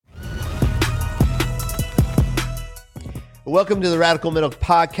Welcome to the Radical Middle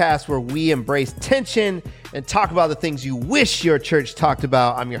Podcast, where we embrace tension and talk about the things you wish your church talked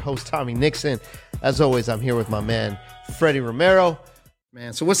about. I'm your host, Tommy Nixon. As always, I'm here with my man, Freddie Romero.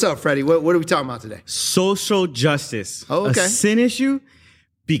 Man, so what's up, Freddie? What are we talking about today? Social justice. Oh, okay. A sin issue,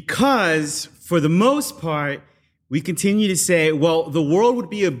 because for the most part, we continue to say, well, the world would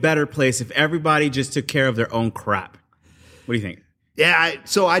be a better place if everybody just took care of their own crap. What do you think? Yeah,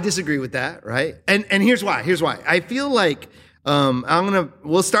 so I disagree with that, right? And here's why. I feel like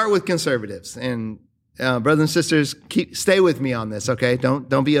we'll start with conservatives, and brothers and sisters, stay with me on this, okay?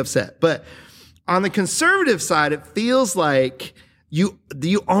 Don't be upset. But on the conservative side, it feels like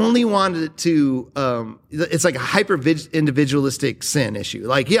you only wanted it to, it's like a hyper individualistic sin issue.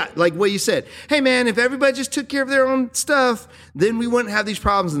 Like what you said. Hey man, if everybody just took care of their own stuff, then we wouldn't have these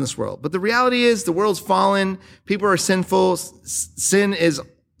problems in this world. But the reality is the world's fallen. People are sinful. Sin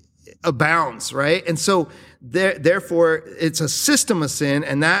abounds, right? And so therefore it's a system of sin,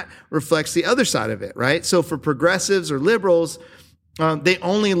 and that reflects the other side of it, right? So for progressives or liberals, they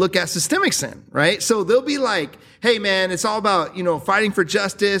only look at systemic sin, right? So they'll be like, hey man, it's all about, fighting for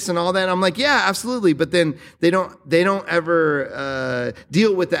justice and all that. And I'm like, yeah, absolutely. But then they don't ever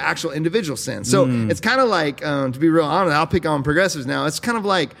deal with the actual individual sin. So it's kind of like, to be real honest, I'll pick on progressives now. It's kind of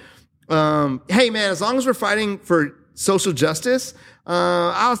like, hey man, as long as we're fighting for social justice,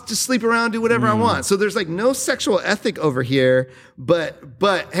 I'll just sleep around, do whatever I want. So there's like no sexual ethic over here, but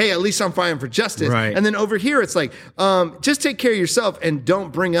hey, at least I'm fighting for justice. Right. And then over here, it's like, just take care of yourself and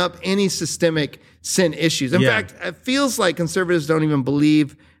don't bring up any systemic sin issues. In fact, it feels like conservatives don't even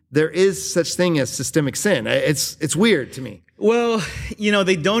believe there is such thing as systemic sin. It's weird to me. Well,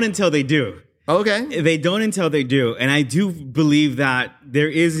 they don't until they do. Okay. They don't until they do. And I do believe that there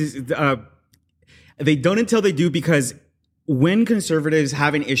is, they don't until they do, because when conservatives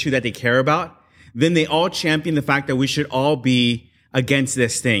have an issue that they care about, then they all champion the fact that we should all be against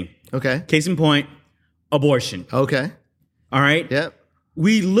this thing. Okay. Case in point, abortion. Okay. All right? Yep.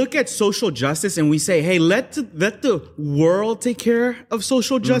 We look at social justice and we say, hey, let the world take care of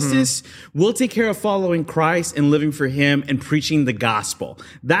social justice. We'll take care of following Christ and living for him and preaching the gospel.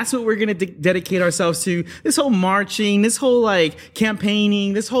 That's what we're going to dedicate ourselves to. This whole marching, this whole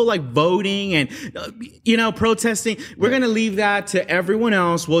campaigning, this whole voting and, protesting. We're going to leave that to everyone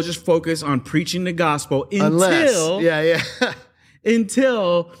else. We'll just focus on preaching the gospel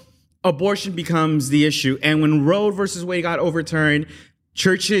until abortion becomes the issue. And when Roe versus Wade got overturned,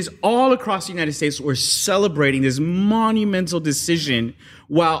 churches all across the United States were celebrating this monumental decision,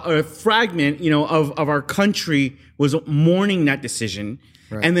 while a fragment, of our country was mourning that decision.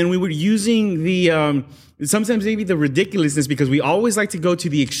 Right. And then we were using the, sometimes maybe the ridiculousness, because we always like to go to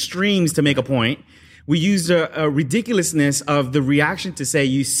the extremes to make a point. We use a ridiculousness of the reaction to say,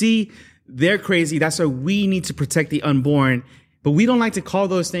 you see, they're crazy. That's why we need to protect the unborn. But we don't like to call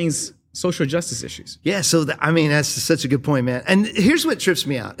those things social justice issues. Yeah, so that's such a good point, man. And here's what trips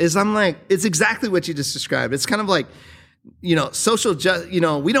me out is I'm like, it's exactly what you just described. It's kind of like, social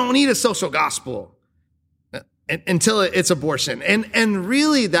we don't need a social gospel until it's abortion. And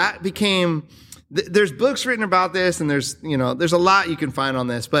really that became, there's books written about this, and there's a lot you can find on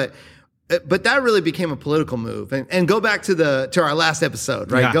this, but that really became a political move. And go back to our last episode,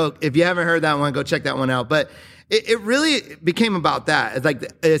 right? Yeah. Go, if you haven't heard that one, go check that one out. But it really became about that. It's like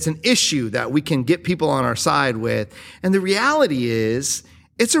it's an issue that we can get people on our side with. And the reality is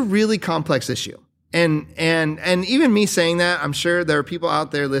it's a really complex issue. And even me saying that, I'm sure there are people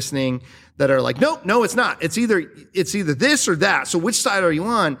out there listening that are like, no, it's not. It's either this or that. So which side are you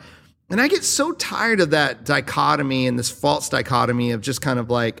on? And I get so tired of that dichotomy and this false dichotomy of just kind of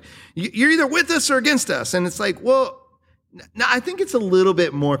like, you're either with us or against us. And it's like, well, no, I think it's a little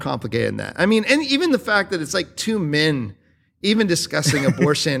bit more complicated than that. I mean, and even the fact that it's like two men even discussing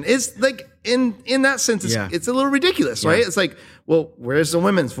abortion is like, in that sense, it's a little ridiculous, right? It's like, well, where's the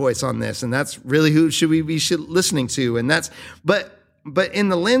women's voice on this? And that's really who should we be listening to? And but in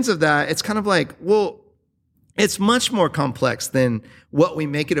the lens of that, it's kind of like, well, it's much more complex than what we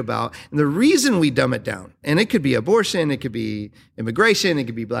make it about. And the reason we dumb it down, and it could be abortion, it could be immigration, it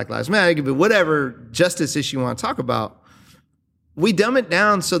could be Black Lives Matter, it could be whatever justice issue you want to talk about. We dumb it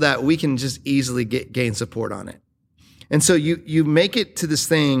down so that we can just easily gain support on it. And so you make it to this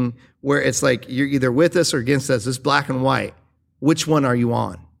thing where it's like you're either with us or against us. It's black and white. Which one are you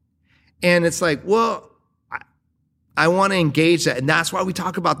on? And it's like, well, I want to engage that. And that's why we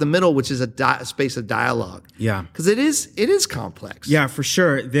talk about the middle, which is a space of dialogue. Yeah. Because it is complex. Yeah, for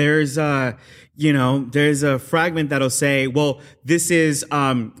sure. There's there's a fragment that'll say, well, this is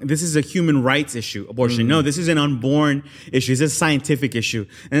a human rights issue, abortion. No, this is an unborn issue. This is a scientific issue.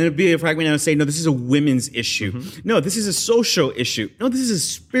 And there'll be a fragment that'll say, no, this is a women's issue. No, this is a social issue. No, this is a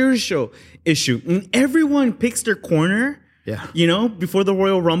spiritual issue. And everyone picks their corner. Yeah. Before the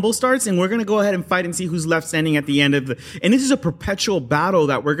Royal Rumble starts, and we're going to go ahead and fight and see who's left standing at the end of and this is a perpetual battle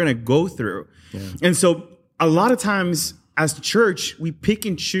that we're going to go through. Yeah. And so a lot of times as the church, we pick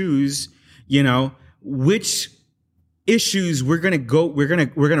and choose, which issues we're going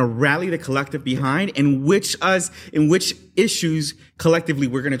to rally the collective behind and which issues collectively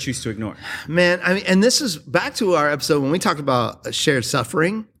we're going to choose to ignore. Man, I mean, and this is back to our episode when we talked about shared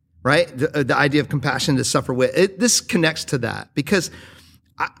suffering. Right? The idea of compassion to suffer with. This connects to that because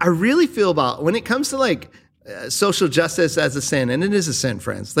I really feel about when it comes to social justice as a sin, and it is a sin,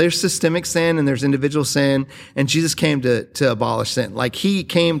 friends. There's systemic sin and there's individual sin, and Jesus came to abolish sin. He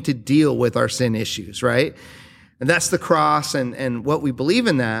came to deal with our sin issues, right? And that's the cross and what we believe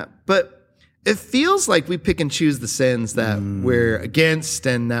in that. But it feels like we pick and choose the sins that we're against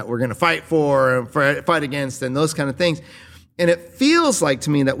and that we're going to fight for and fight against and those kind of things. And it feels like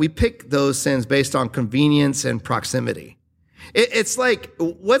to me that we pick those sins based on convenience and proximity. It's like,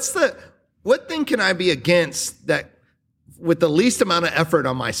 what thing can I be against that with the least amount of effort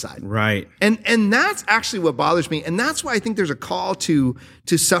on my side? Right. And that's actually what bothers me. And that's why I think there's a call to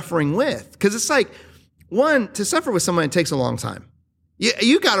suffering with. Because it's like, one, to suffer with someone, it takes a long time.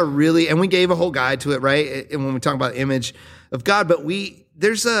 You got to really, and we gave a whole guide to it, right? And when we talk about the image of God, but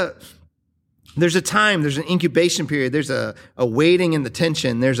there's a time, there's an incubation period, there's a waiting in the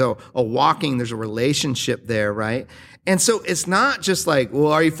tension, there's a walking, there's a relationship there, right? And so it's not just like,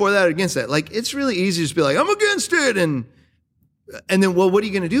 well, are you for that or against that? It's really easy to just be like, I'm against it. And then, well, what are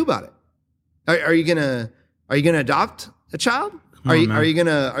you going to do about it? Are you going to adopt a child? Are you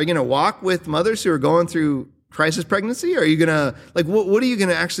going to walk with mothers who are going through crisis pregnancy? Are you going to, what are you going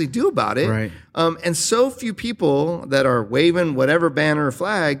to actually do about it? Right. And so few people that are waving whatever banner or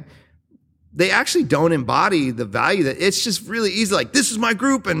flag, they actually don't embody the value that it's just really easy. This is my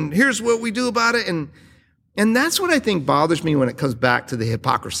group and here's what we do about it. And that's what I think bothers me when it comes back to the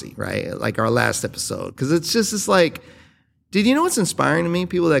hypocrisy, right? Like our last episode. Cause it's just, dude, you know what's inspiring to me?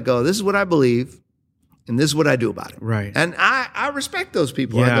 People that go, this is what I believe and this is what I do about it. Right. And I respect those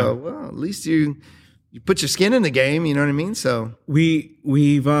people. Yeah. I go, well, at least you put your skin in the game. You know what I mean? So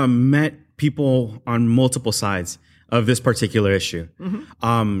we've met people on multiple sides of this particular issue.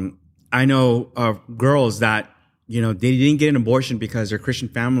 Mm-hmm. I know girls that, they didn't get an abortion because their Christian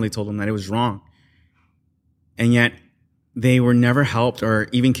family told them that it was wrong. And yet they were never helped or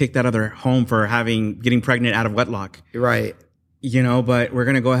even kicked out of their home for getting pregnant out of wedlock. Right. But we're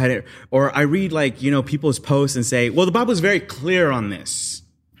going to go ahead or I read people's posts and say, well, the Bible is very clear on this,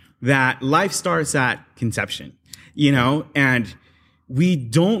 that life starts at conception, and we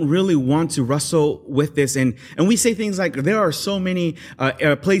don't really want to wrestle with this. And we say things like there are so many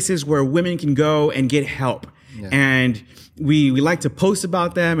places where women can go and get help. Yeah. And we like to post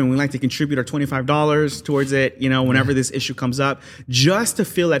about them and we like to contribute our $25 towards it, whenever this issue comes up, just to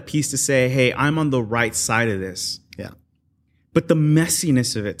feel at peace to say, hey, I'm on the right side of this. Yeah. But the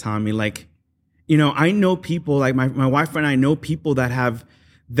messiness of it, Tommy, I know people like my wife and I know people that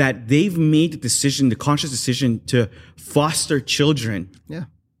they've made the conscious decision to foster children. Yeah.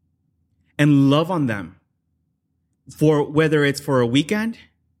 And love on them for whether it's for a weekend,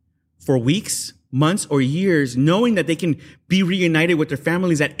 for weeks, months, or years, knowing that they can be reunited with their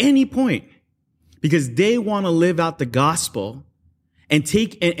families at any point because they want to live out the gospel and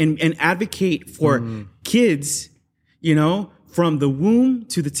take and advocate for kids, from the womb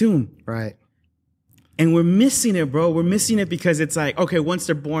to the tomb. Right. And we're missing it, bro. We're missing it because it's like, okay, once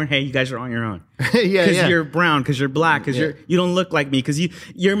they're born, hey, you guys are on your own. Yeah, Because you're brown, because you're black, because you don't look like me, because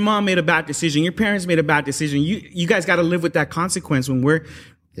your mom made a bad decision, your parents made a bad decision. You guys got to live with that consequence when we're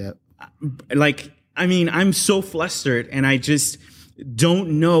I'm so flustered and I just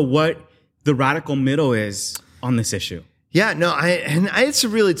don't know what the radical middle is on this issue. Yeah, no, it's a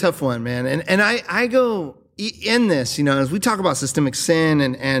really tough one, man. And I go in this, as we talk about systemic sin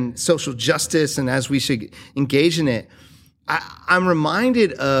and social justice and as we should engage in it, I'm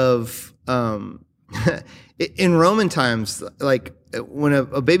reminded of in Roman times, like when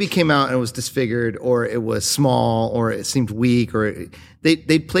a baby came out and it was disfigured or it was small or it seemed weak or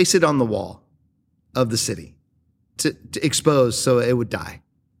they'd place it on the wall of the city to expose so it would die.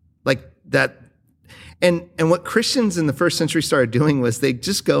 Like that. And what Christians in the first century started doing was they'd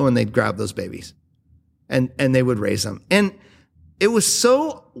just go and they'd grab those babies and they would raise them. And it was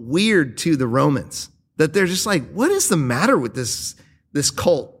so weird to the Romans that they're just like, what is the matter with this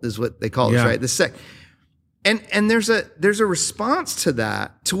cult is what they call this, right? This sect. And there's a response to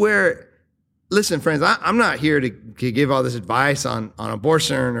that to where, listen, friends, I'm not here to give all this advice on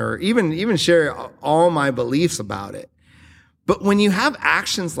abortion or even share all my beliefs about it. But when you have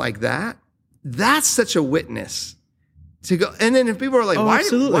actions like that, that's such a witness to go. And then if people are like, why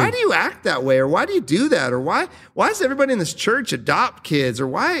do you act that way? Or why do you do that? Or why does everybody in this church adopt kids? Or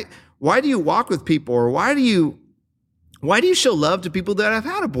why do you walk with people? Or why do you show love to people that have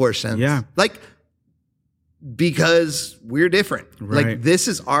had abortions? Yeah. Like, because we're different. Right.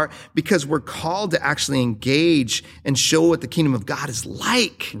 Like because we're called to actually engage and show what the kingdom of God is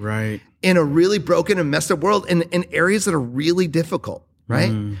like. Right. In a really broken and messed up world in areas that are really difficult.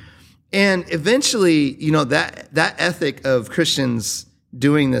 Right. And eventually, that ethic of Christians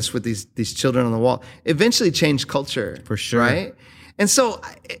doing this with these children on the wall eventually changed culture. For sure. Right. And so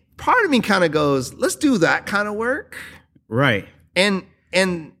part of me kind of goes, let's do that kind of work. Right. And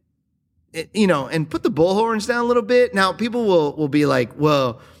put the bullhorns down a little bit. Now, people will be like,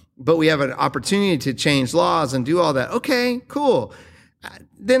 well, but we have an opportunity to change laws and do all that. Okay, cool.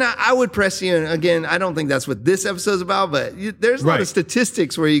 Then I would press you. And again, I don't think that's what this episode's about, but there's a lot of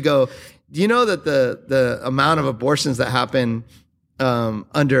statistics where you go, do you know that the amount of abortions that happen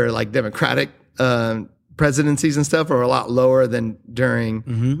under like Democratic presidencies and stuff are a lot lower than during,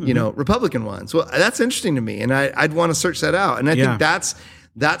 Republican ones? Well, that's interesting to me. And I'd want to search that out. And I think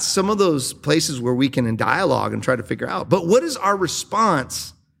that's some of those places where we can in dialogue and try to figure out. But what is our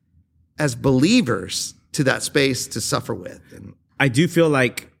response as believers to that space to suffer with? And I do feel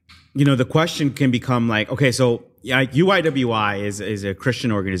like, the question can become like, okay, so UIWI is a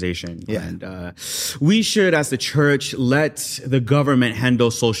Christian organization. Yeah. And we should, as the church, let the government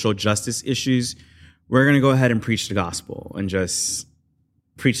handle social justice issues. We're going to go ahead and preach the gospel and just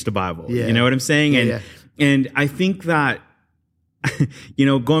preach the Bible. Yeah. You know what I'm saying? And I think that,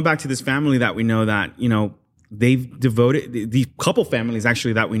 going back to this family that we know that, they've devoted, the couple families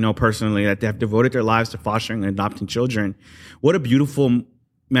actually that we know personally, that they have devoted their lives to fostering and adopting children. What a beautiful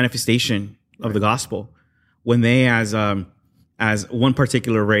manifestation of the gospel when they, as one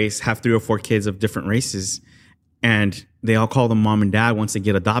particular race, have 3 or 4 kids of different races, and they all call them mom and dad once they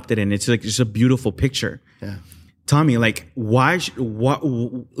get adopted, and it's like just a beautiful picture. Yeah. Tommy, like, why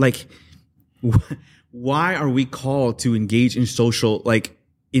are we called to engage in social, like,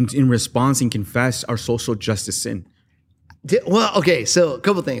 in response and confess our social justice sin? Well, okay, so a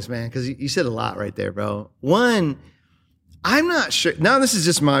couple things, man, because you said a lot right there, bro. One, I'm not sure. Now, this is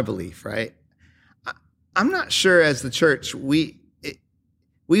just my belief, right? I'm not sure as the church, we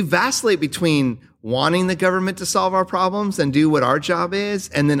vacillate between wanting the government to solve our problems and do what our job is,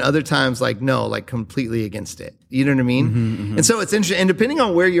 and then other times, like, no, like completely against it. You know what I mean? Mm-hmm. And so it's interesting. And depending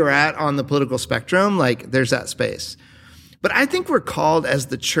on where you're at on the political spectrum, like, there's that space. But I think we're called as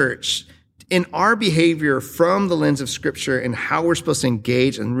the church in our behavior from the lens of Scripture and how we're supposed to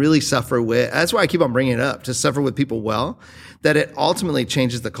engage and really suffer with. That's why I keep on bringing it up, to suffer with people well, that it ultimately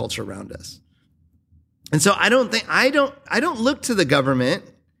changes the culture around us. And so I don't look to the government,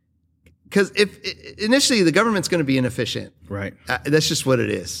 because if initially the government's going to be inefficient, right? That's just what it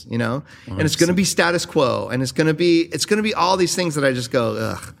is, and it's going to be status quo, and it's going to be all these things that I just go,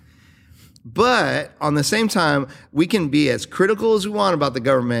 ugh. But on the same time, we can be as critical as we want about the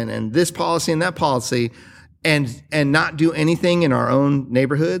government and this policy and that policy, and not do anything in our own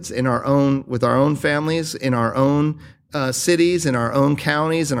neighborhoods, with our own families, in our own cities, in our own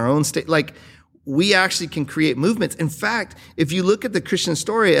counties, in our own state. Like, we actually can create movements. In fact, if you look at the Christian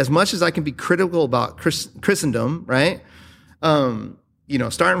story, as much as I can be critical about Christendom, right?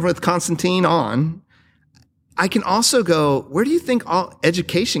 Starting with Constantine on, I can also go, where do you think all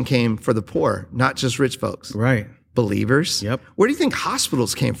education came for the poor, not just rich folks? Right. Believers. Yep. Where do you think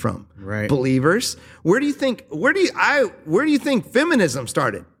hospitals came from? Right. Believers. Where do you think feminism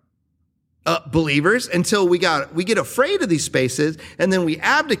started? Believers, until we get afraid of these spaces, and then we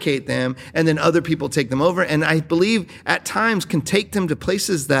abdicate them, and then other people take them over. And I believe at times can take them to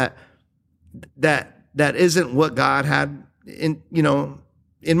places that isn't what God had in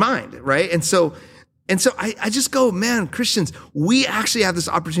mind, right? And so I just go, man, Christians, we actually have this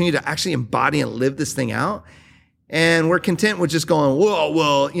opportunity to actually embody and live this thing out. And we're content with just going, whoa,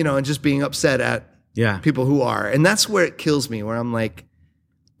 well, and just being upset at people who are. And that's where it kills me, where I'm like,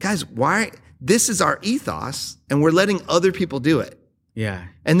 guys, why? This is our ethos, and we're letting other people do it. Yeah.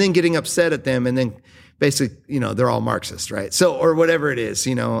 And then getting upset at them, and then basically, they're all Marxist, right? So, or whatever it is,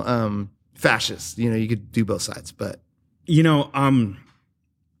 fascist, you could do both sides, but.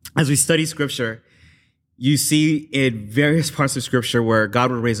 As we study Scripture, you see in various parts of scripture where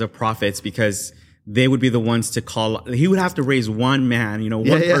God would raise up prophets because they would be the ones to call. He would have to raise one man,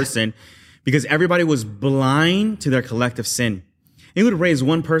 one person, because everybody was blind to their collective sin. He would raise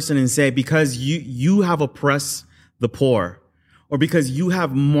one person and say, because you have oppressed the poor, or because you have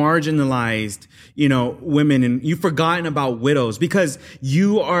marginalized, women, and you've forgotten about widows, because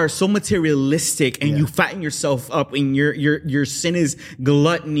you are so materialistic and you fatten yourself up, and your sin is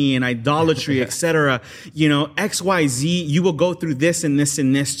gluttony and idolatry, etc. X, Y, Z, you will go through this and this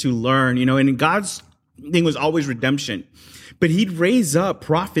and this to learn, and God's thing was always redemption. But he'd raise up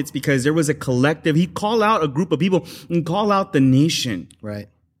prophets because there was a collective. He'd call out a group of people and call out the nation. Right.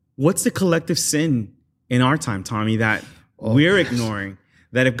 What's the collective sin in our time, Tommy, that we're ignoring?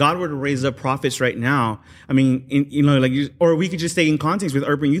 That if God were to raise up prophets right now, I mean, or we could just stay in context with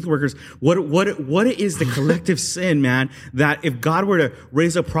urban youth workers. What is the collective sin, man? That if God were to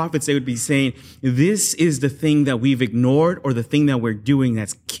raise up prophets, they would be saying, this is the thing that we've ignored, or the thing that we're doing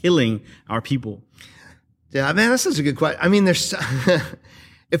that's killing our people. Yeah, man, that's such a good question. I mean,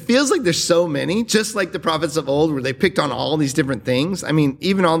 it feels like there's so many, just like the prophets of old, where they picked on all these different things. I mean,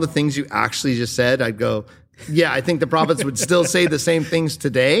 even all the things you actually just said, I'd go, yeah, I think the prophets would still say the same things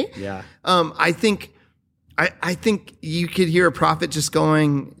today. Yeah. I think you could hear a prophet just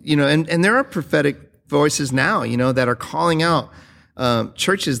going, and there are prophetic voices now, that are calling out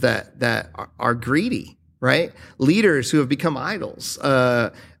churches that are greedy, right? Leaders who have become idols.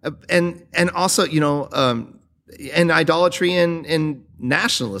 And also, and idolatry and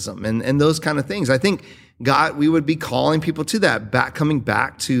nationalism and those kind of things. I think we would be calling people to that, coming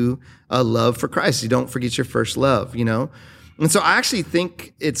back to a love for Christ. You don't forget your first love, And so I actually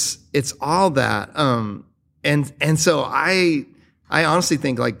think it's all that. And so I honestly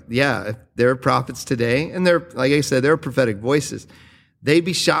think if there are prophets today, and they're, like I said, there are prophetic voices, they'd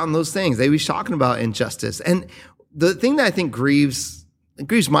be shouting those things. They'd be talking about injustice. And the thing that I think grieves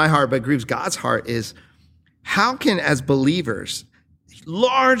my heart, but grieves God's heart, is how can, as believers,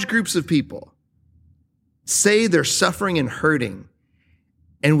 large groups of people say they're suffering and hurting,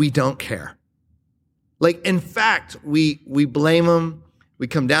 and we don't care? In fact, we blame them, we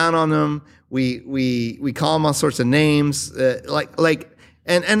come down on them, we call them all sorts of names, and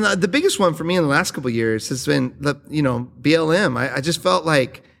the biggest one for me in the last couple of years has been BLM. I just felt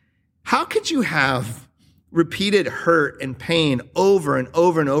like, how could you have repeated hurt and pain over and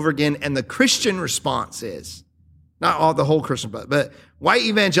over and over again, and the Christian response is, not all the whole Christian, but white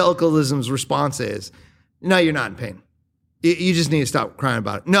evangelicalism's response is, no, you're not in pain. You just need to stop crying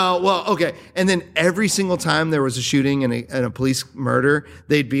about it. No, well, okay. And then every single time there was a shooting and a police murder,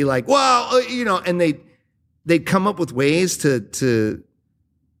 they'd be like, well, and they'd come up with ways to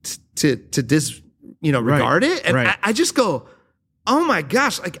regard it. And right. I just go, oh my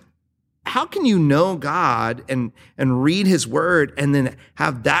gosh, how can you know God and read his word and then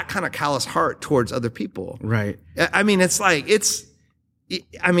have that kind of callous heart towards other people? Right. I mean, it's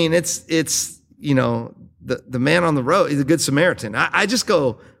the man on the road, he's a good Samaritan. I just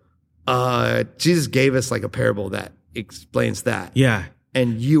go, Jesus gave us a parable that explains that. Yeah.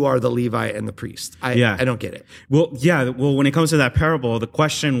 And you are the Levite and the priest. I don't get it. Well, yeah. Well, when it comes to that parable, the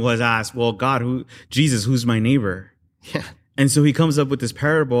question was asked, well, God, Jesus, who's my neighbor? Yeah. And so he comes up with this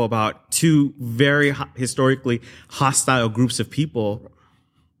parable about two very historically hostile groups of people,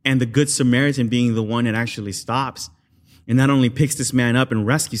 and the Good Samaritan being the one that actually stops and not only picks this man up and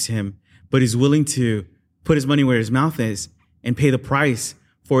rescues him, but is willing to put his money where his mouth is and pay the price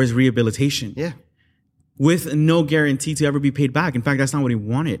for his rehabilitation. Yeah. With no guarantee to ever be paid back. In fact, that's not what he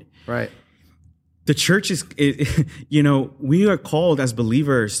wanted. Right. The church is, we are called as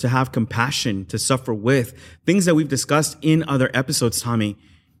believers to have compassion, to suffer with things that we've discussed in other episodes, Tommy.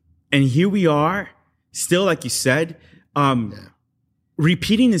 And here we are, still, like you said,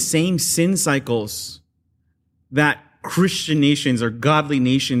 repeating the same sin cycles that Christian nations or godly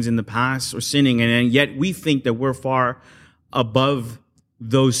nations in the past are sinning. And yet we think that we're far above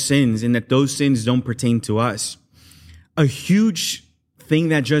those sins and that those sins don't pertain to us. A huge thing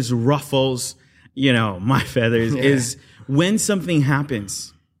that just ruffles my feathers is when something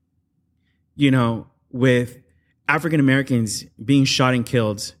happens, with African Americans being shot and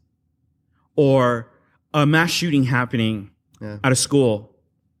killed, or a mass shooting happening at a school,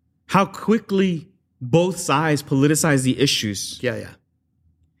 how quickly both sides politicize the issues. Yeah.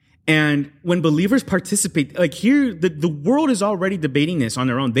 And when believers participate, here, the world is already debating this on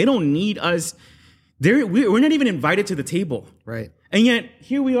their own. They don't need us. We're not even invited to the table. Right. And yet,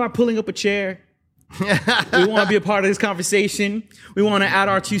 here we are pulling up a chair, We want to be a part of this conversation. We want to add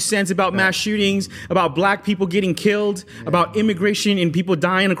our 2 cents about mass shootings, about black people getting killed, about immigration and people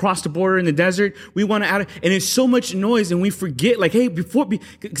dying across the border in the desert. We want to add, and there's so much noise, and we forget, like, hey,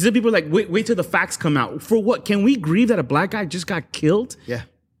 because people are like, wait till the facts come out. For what? Can we grieve that a black guy just got killed? Yeah.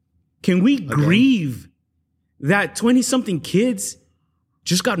 Can we grieve that 20-something kids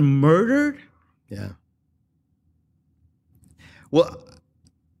just got murdered? Yeah. Well,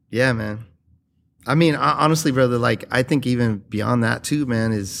 yeah, man. I mean, honestly, brother, like, I think even beyond that too,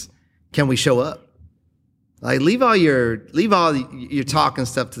 man, is can we show up? Like, leave all your talk and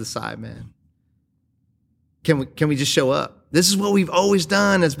stuff to the side, man. Can we just show up? This is what we've always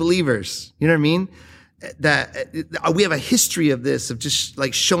done as believers. You know what I mean? That we have a history of this, of just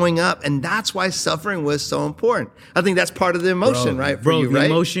like showing up, and that's why suffering was so important. I think that's part of the emotion, right? For you, the right?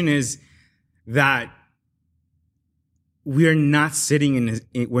 emotion is that we're not sitting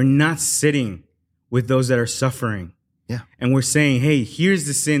with those that are suffering. Yeah. And we're saying, hey, here's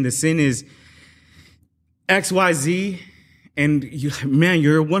the sin. The sin is XYZ. And you're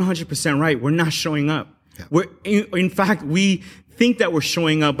 100% right. We're not showing up. Yeah. In fact, we think that we're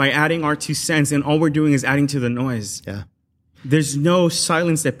showing up by adding our 2 cents, and all we're doing is adding to the noise. Yeah. There's no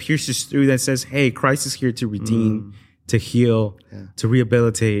silence that pierces through that says, hey, Christ is here to redeem, to heal, to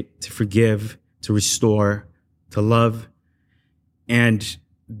rehabilitate, to forgive, to restore, to love. And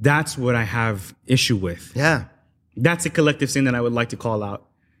that's what I have issue with. Yeah. That's a collective sin that I would like to call out.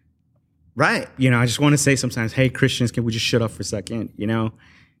 Right. I just want to say sometimes, hey, Christians, can we just shut up for a second, and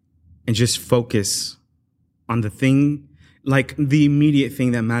just focus on the thing, like the immediate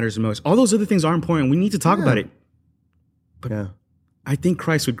thing that matters most. All those other things are important. We need to talk about it. But I think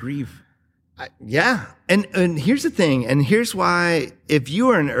Christ would grieve. And here's the thing. And here's why, if you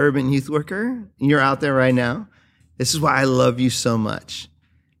are an urban youth worker and you're out there right now, this is why I love you so much.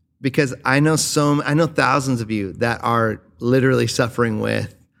 Because I know thousands of you that are literally suffering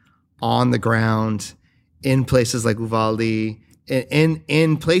with on the ground in places like Uvalde,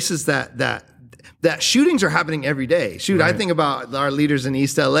 in places that shootings are happening every day. Right. I think about our leaders in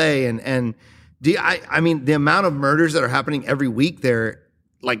East LA and I mean, the amount of murders that are happening every week there,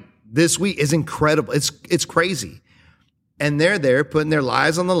 like this week, is incredible. It's crazy. And they're there putting their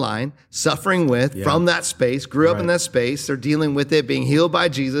lives on the line, suffering from that space, grew up in that space. They're dealing with it, being healed by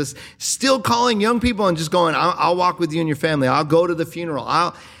Jesus, still calling young people and just going, I'll walk with you and your family. I'll go to the funeral.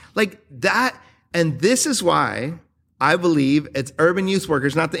 Like that. And this is why I believe it's urban youth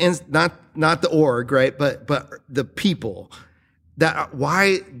workers, not the org, right? But the people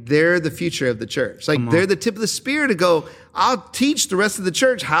why they're the future of the church. Like they're the tip of the spear to go, I'll teach the rest of the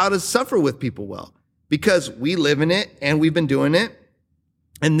church how to suffer with people well. Because we live in it and we've been doing it.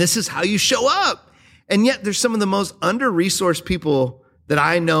 And this is how you show up. And yet there's some of the most under-resourced people that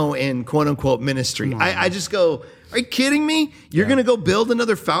I know in quote unquote ministry. I just go, are you kidding me? You're going to go build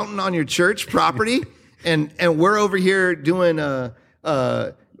another fountain on your church property? and we're over here doing,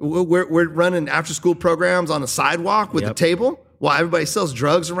 we're running after school programs on a sidewalk with a table while everybody sells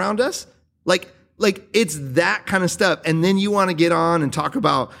drugs around us. Like it's that kind of stuff. And then you want to get on and talk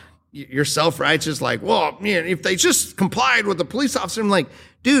about, you're self-righteous, like, well, man, if they just complied with the police officer. I'm like,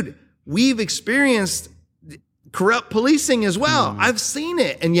 dude, we've experienced corrupt policing as well. I've seen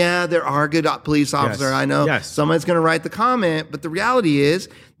it. And there are good police officers. I know somebody's going to write the comment, but the reality is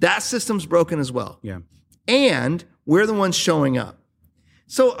that system's broken as well. Yeah. And we're the ones showing up.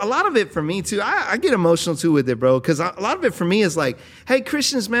 So a lot of it for me too, I get emotional too with it, bro. Because a lot of it for me is like, hey,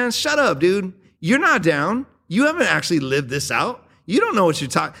 Christians, man, shut up, dude. You're not down. You haven't actually lived this out. You don't know what you're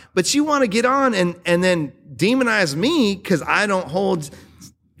talking, but you want to get on and then demonize me because I don't hold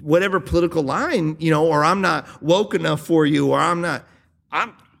whatever political line, or I'm not woke enough for you, or I'm the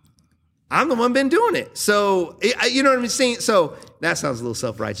one been doing it. So, you know what I'm saying? So that sounds a little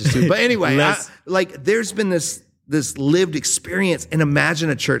self-righteous too. But anyway, there's been this lived experience, and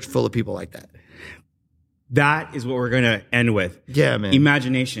imagine a church full of people like that. That is what we're going to end with. Yeah, man.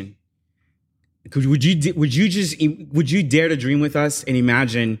 Imagination. Would you dare to dream with us and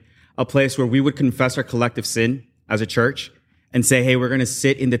imagine a place where we would confess our collective sin as a church and say, hey, we're going to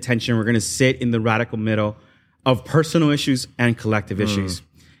sit in the tension. We're going to sit in the radical middle of personal issues and collective issues.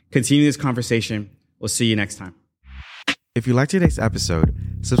 Continue this conversation. We'll see you next time. If you liked today's episode,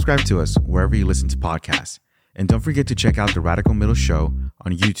 subscribe to us wherever you listen to podcasts. And don't forget to check out the Radical Middle Show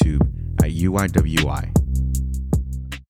on YouTube at UIWI.